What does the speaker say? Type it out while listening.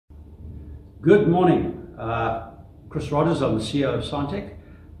Good morning. Chris Rodgers, I'm the CEO of Sinetech.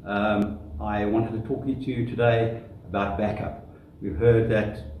 I wanted to talk to you today about backup. We've heard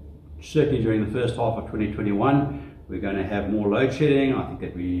that certainly during the first half of 2021 we're going to have more load shedding. I think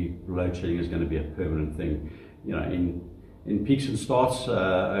that load shedding is going to be a permanent thing, you know, in peaks and starts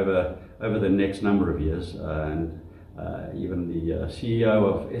over the next number of years. Even the CEO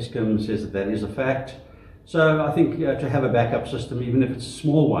of Eskom says that is a fact. So I think to have a backup system, even if it's a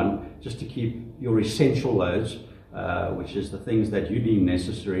small one, just to keep your essential loads, which is the things that you deem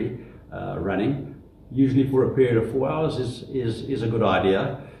necessary, running, usually for a period of 4 hours, is a good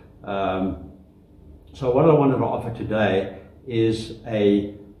idea. So what I wanted to offer today is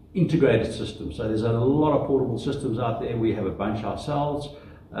a integrated system. So there's a lot of portable systems out there. We have a bunch ourselves,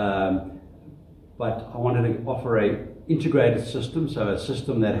 but I wanted to offer a integrated system, so a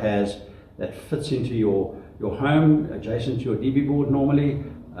system that fits into your home, adjacent to your DB board normally,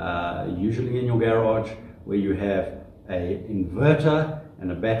 usually in your garage, where you have an inverter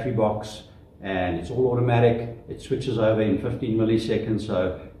and a battery box, and it's all automatic. It switches over in 15 milliseconds,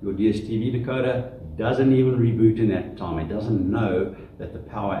 so your DSTV decoder doesn't even reboot in that time. It doesn't know that the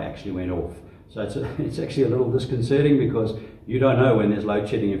power actually went off. So it's actually a little disconcerting because you don't know when there's load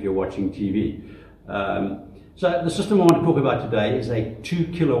shedding if you're watching TV. So the system I want to talk about today is a 2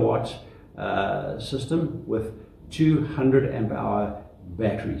 kilowatt system with 200 amp hour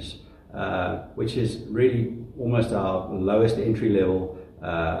batteries, which is really almost our lowest entry level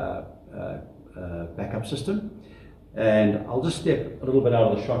backup system. And I'll just step a little bit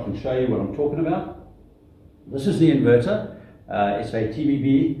out of the shot and show you what I'm talking about. This is the inverter. It's a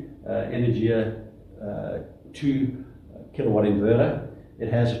TBB Energia 2 kilowatt inverter.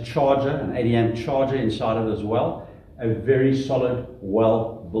 It has a charger, an 80 amp charger inside of it as well. A very solid,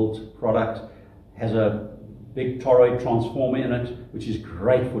 well-built product. Has a big toroid transformer in it, which is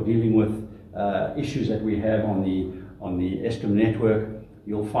great for dealing with issues that we have on the Eskom network.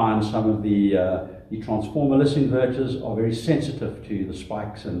 You'll find some of the transformerless inverters are very sensitive to the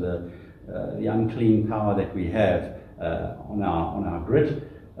spikes and the unclean power that we have on our grid.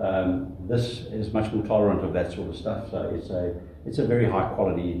 This is much more tolerant of that sort of stuff, so it's a very high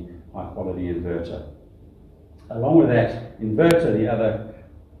quality inverter. Along with that inverter, the other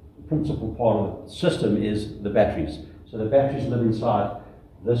principal part of the system is the batteries. So the batteries live inside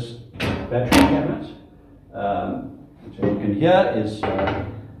this battery cabinet, which you can hear is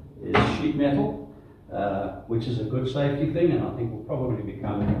sheet metal, which is a good safety thing, and I think will probably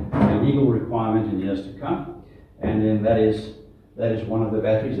become a legal requirement in years to come. And then that is one of the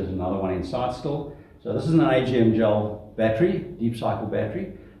batteries. There's another one inside still. So this is an AGM+Gel battery, deep cycle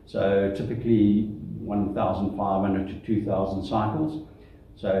battery. So typically 1,500 to 2,000 cycles.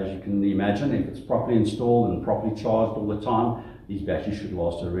 So as you can imagine, if it's properly installed and properly charged all the time, these batteries should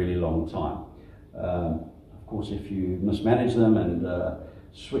last a really long time. Of course, if you mismanage them and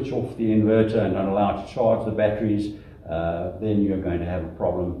switch off the inverter and don't allow it to charge the batteries, then you're going to have a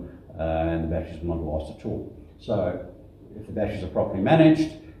problem and the batteries will not last at all. So if the batteries are properly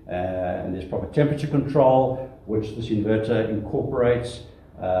managed and there's proper temperature control, which this inverter incorporates,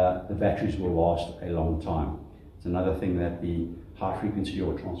 the batteries will last a long time. It's another thing that the high frequency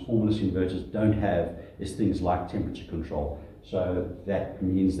or transformerless inverters don't have, is things like temperature control. So that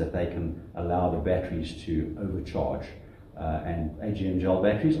means that they can allow the batteries to overcharge. And AGM+Gel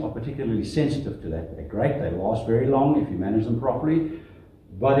batteries are particularly sensitive to that. They're great, they last very long if you manage them properly.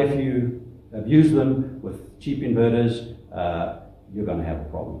 But if you abuse them with cheap inverters, you're going to have a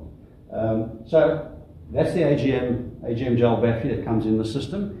problem. So that's the AGM+Gel battery that comes in the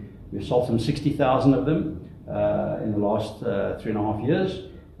system. We've sold some 60,000 of them in the last 3.5 years,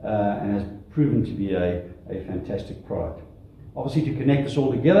 and has proven to be a fantastic product. Obviously, to connect this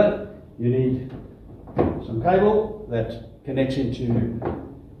all together, you need some cable that connects into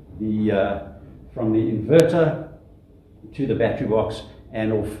from the inverter to the battery box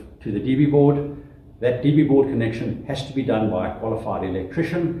and off to the DB board. That DB board connection has to be done by a qualified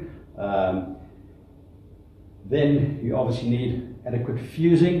electrician. Then you obviously need adequate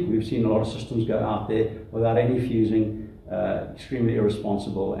fusing. We've seen a lot of systems go out there without any fusing, extremely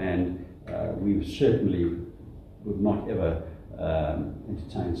irresponsible, and we certainly would not ever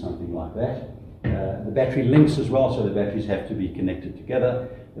entertain something like that. The battery links as well, so the batteries have to be connected together.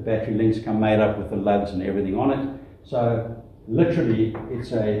 The battery links come made up with the lugs and everything on it. So literally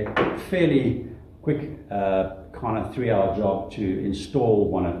it's a fairly quick kind of 3-hour job to install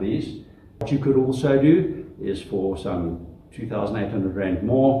one of these. What you could also do is, for some 2,800 Rand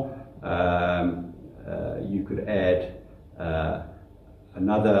more, you could add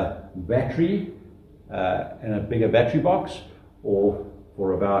another battery and a bigger battery box, or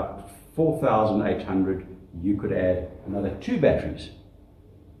for about 4,800, you could add another 2 batteries.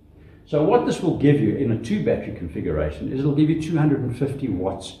 So what this will give you in a 2 battery configuration is it'll give you 250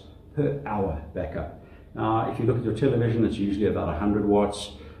 watts per hour backup. Now, if you look at your television, it's usually about 100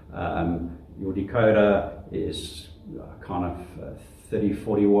 watts. Your decoder is kind of 30,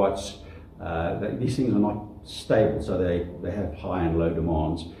 40 watts. These things are not stable, so they have high and low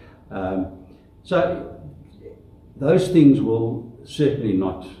demands. So those things will certainly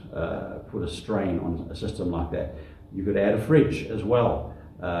not put a strain on a system like that. You could add a fridge as well.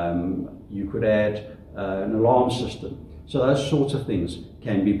 You could add an alarm system. So those sorts of things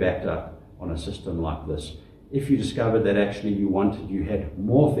can be backed up on a system like this. If you discovered that actually you had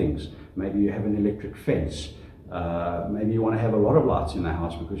more things, maybe you have an electric fence, maybe you want to have a lot of lights in the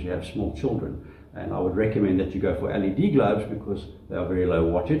house because you have small children, and I would recommend that you go for LED globes because they are very low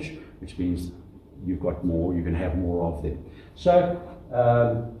wattage, which means you can have more of them. So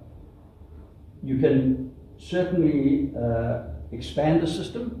you can certainly expand the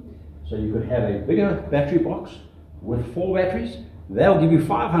system. So you could have a bigger battery box with 4 batteries. They'll give you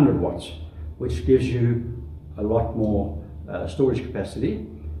 500 watts, which gives you a lot more storage capacity.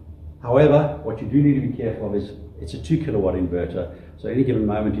 However, what you do need to be careful of is it's a 2 kilowatt inverter, so at any given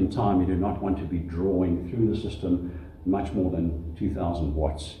moment in time you do not want to be drawing through the system much more than 2,000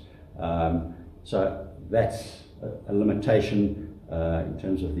 watts. So that's a limitation in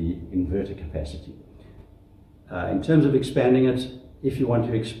terms of the inverter capacity. In terms of expanding it, if you want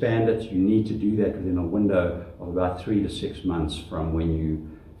to expand it, you need to do that within a window of about 3 to 6 months from when you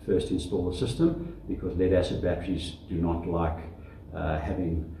first install the system, because lead acid batteries do not like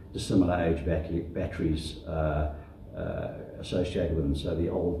having dissimilar age batteries associated with them. So the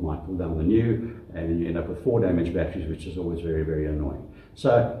old might pull down the new, and then you end up with 4 damaged batteries, which is always very, very annoying.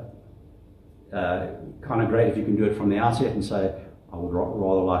 So kind of great if you can do it from the outset and say, I would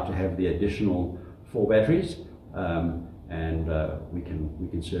rather like to have the additional 4 batteries, and we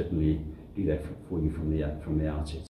can certainly do that for you from the outset.